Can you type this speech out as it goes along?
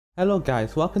Hello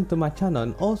guys, welcome to my channel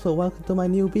and also welcome to my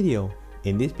new video.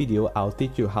 In this video, I'll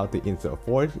teach you how to install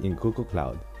Forge in Google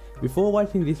Cloud. Before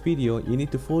watching this video, you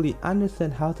need to fully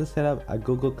understand how to set up a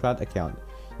Google Cloud account.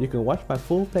 You can watch my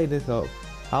full playlist of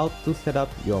how to set up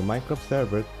your Minecraft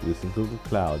server using Google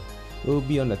Cloud. It will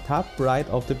be on the top right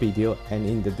of the video and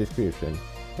in the description.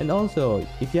 And also,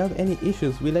 if you have any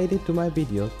issues related to my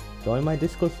videos, join my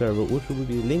Discord server which will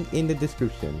be linked in the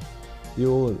description.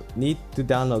 You'll need to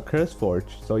download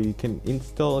CurseForge so you can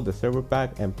install the server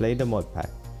pack and play the mod pack.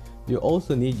 You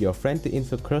also need your friend to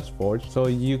install CurseForge so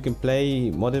you can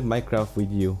play modded Minecraft with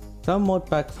you. Some mod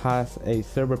packs has a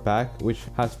server pack which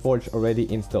has Forge already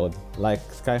installed, like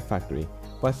Sky Factory,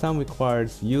 but some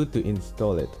requires you to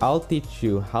install it. I'll teach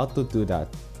you how to do that.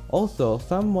 Also,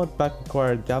 some mod pack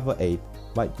require Java 8,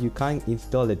 but you can't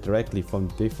install it directly from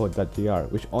default.jar,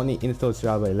 which only installs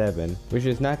Java 11, which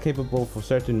is not capable for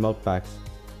certain mod packs.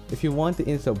 If you want to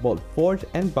install both Forge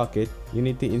and Bucket, you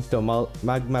need to install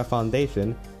Magma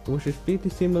Foundation, which is pretty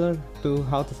similar to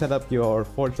how to set up your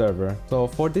Forge server. So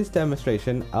for this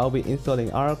demonstration, I'll be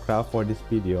installing RCraft for this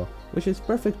video, which is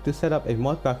perfect to set up a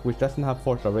mod pack which doesn't have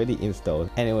Forge already installed.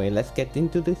 Anyway, let's get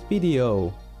into this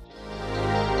video.